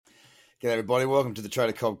G'day everybody, welcome to the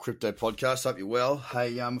Trader Cobb Crypto Podcast. Hope you're well.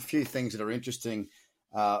 Hey, a few things that are interesting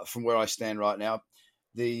from where I stand right now.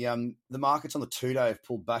 The markets on the 2-day have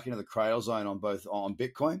pulled back into the cradle zone on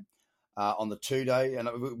Bitcoin on the 2-day, and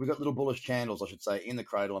we've got little bullish candles, I should say, in the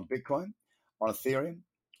cradle on Bitcoin, on Ethereum,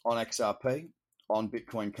 on XRP, on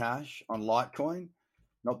Bitcoin Cash, on Litecoin,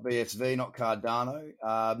 not BSV, not Cardano,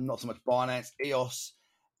 not so much Binance, EOS,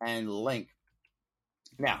 and Link.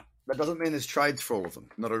 Now, that doesn't mean there's trades for all of them.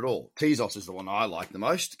 Not at all. Tezos is the one I like the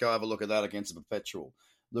most. Go have a look at that against the Perpetual.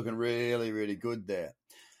 Looking really, really good there.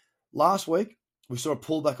 Last week, we saw a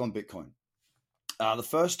pullback on Bitcoin. The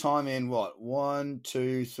first time in, 4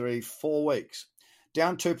 weeks.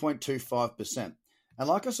 Down 2.25%. And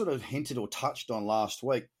like I sort of hinted or touched on last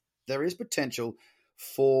week, there is potential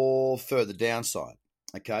for further downside.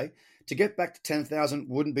 Okay? To get back to 10,000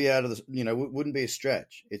 wouldn't be wouldn't be a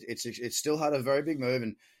stretch. It's still had a very big move,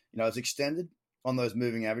 and it's extended on those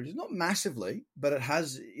moving averages, not massively, but it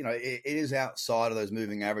has, it is outside of those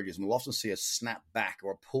moving averages, and we'll often see a snap back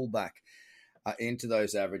or a pullback into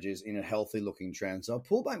those averages in a healthy looking trend. So a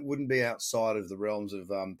pullback wouldn't be outside of the realms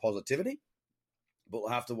of positivity, but we'll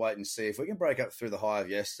have to wait and see if we can break up through the high of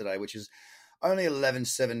yesterday, which is only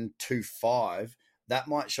 11,725. That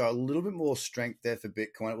might show a little bit more strength there for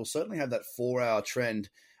Bitcoin. It will certainly have that 4-hour trend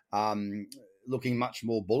looking much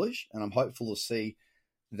more bullish, and I'm hopeful to see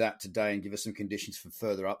that today and give us some conditions for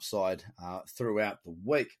further upside throughout the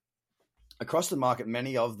week. Across the market,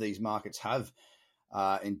 many of these markets have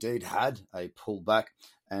indeed had a pullback,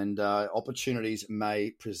 and opportunities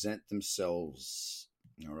may present themselves.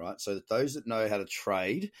 All right, so those that know how to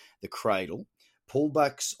trade the cradle,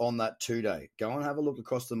 pullbacks on that 2-day. Go and have a look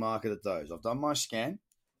across the market at those. I've done my scan.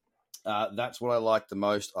 That's what I like the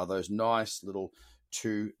most, are those nice little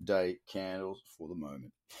 2-day candles for the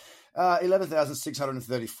moment.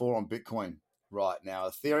 11,634 on Bitcoin right now.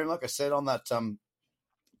 Ethereum, like I said, on that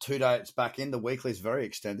 2-day, it's back in. The weekly is very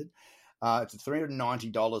extended. It's at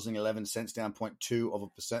 $390.11, down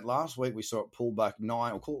 0.2%. Last week, we saw it pull back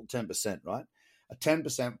 9, or call it 10%, right? A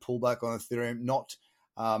 10% pullback on Ethereum, not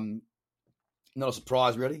a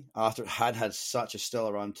surprise, really, after it had such a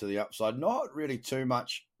stellar run to the upside. Not really too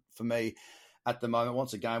much for me at the moment.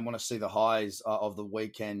 Once again, want to see the highs of the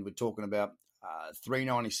weekend. We're talking about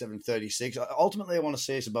 397.36. Ultimately, I want to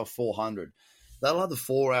see us above 400. That'll have the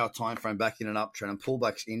 4-hour time frame back in an uptrend, and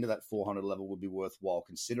pullbacks into that 400 level would be worthwhile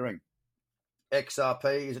considering.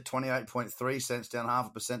 XRP is at 28.3 cents, down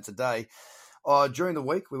 0.5% today. During the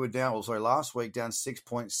week, we were down, last week, down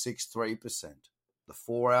 6.63%. The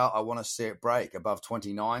 4-hour, I want to see it break above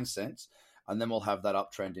 29 cents, and then we'll have that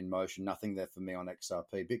uptrend in motion. Nothing there for me on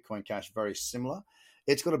XRP. Bitcoin Cash, very similar.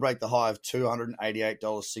 It's got to break the high of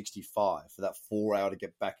 $288.65 for that 4-hour to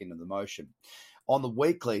get back into the motion. On the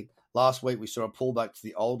weekly, last week we saw a pullback to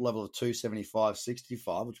the old level of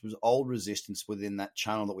 275.65, which was old resistance within that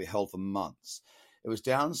channel that we held for months. It was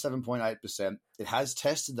down 7.8%. It has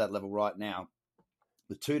tested that level right now.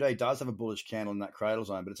 The 2-day does have a bullish candle in that cradle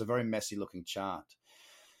zone, but it's a very messy looking chart.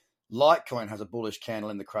 Litecoin has a bullish candle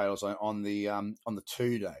in the cradle zone on the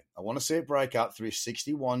 2-day. I want to see it break up through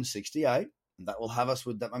 61.68, and that will have us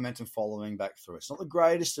with that momentum following back through. It's not the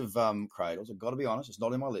greatest of cradles. I've got to be honest. It's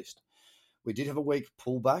not in my list. We did have a weak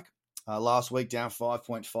pullback last week, down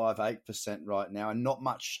 5.58% right now, and not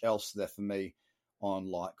much else there for me on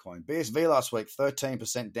Litecoin. BSV last week,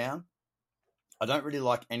 13% down. I don't really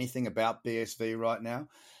like anything about BSV right now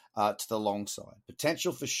to the long side.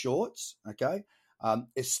 Potential for shorts, okay?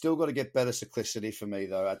 It's still got to get better cyclicity for me,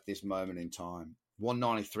 though, at this moment in time.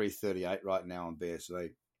 193.38 right now on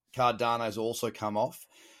BSV. Cardano's also come off.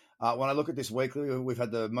 When I look at this weekly, we've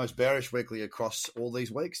had the most bearish weekly across all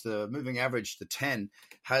these weeks. The moving average, the 10,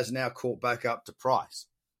 has now caught back up to price.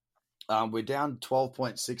 We're down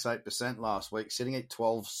 12.68% last week, sitting at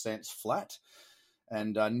 12 cents flat,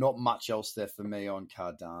 and not much else there for me on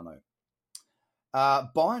Cardano.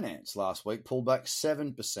 Binance last week pulled back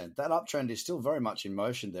 7%. That uptrend is still very much in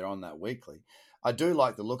motion there on that weekly. I do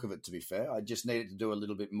like the look of it, to be fair. I just need it to do a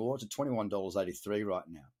little bit more. It's at $21.83 right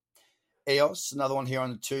now. EOS, another one here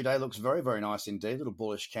on the 2-day, looks very, very nice indeed. Little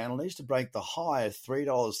bullish candle. Needs to break the high of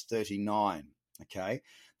 $3.39. Okay.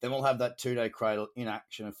 Then we'll have that 2-day cradle in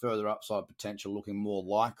action and further upside potential looking more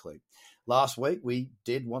likely. Last week, we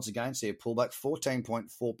did once again see a pullback,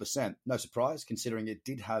 14.4%. No surprise, considering it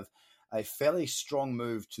did have a fairly strong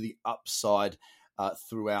move to the upside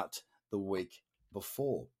throughout the week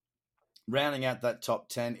before. Rounding out that top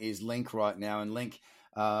 10 is Link right now, and Link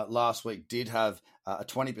last week did have a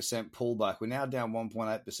 20% pullback. We're now down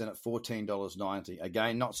 1.8% at $14.90.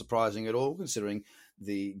 Again, not surprising at all, considering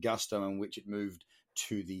the gusto in which it moved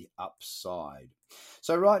to the upside.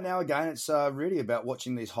 So right now, again, it's really about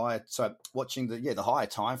watching these higher, watching the higher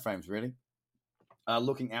time frames, really.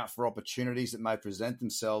 Looking out for opportunities that may present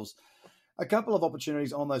themselves. A couple of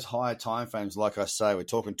opportunities on those higher time frames. Like I say, we're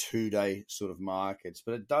talking 2-day sort of markets,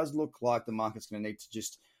 but it does look like the market's going to need to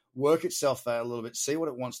just work itself out a little bit, see what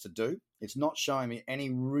it wants to do. It's not showing me any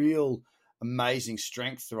real amazing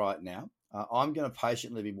strength right now. I'm going to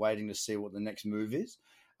patiently be waiting to see what the next move is.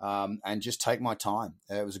 And just take my time.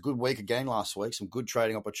 It was a good week again last week, some good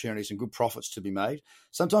trading opportunities, some good profits to be made.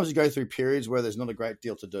 Sometimes you go through periods where there's not a great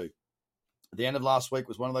deal to do. The end of last week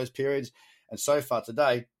was one of those periods, and so far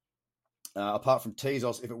today, apart from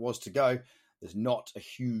Tezos, if it was to go, there's not a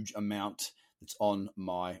huge amount that's on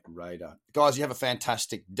my radar. Guys, you have a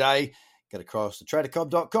fantastic day. Get across to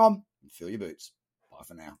tradercobb.com and fill your boots. Bye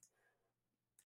for now.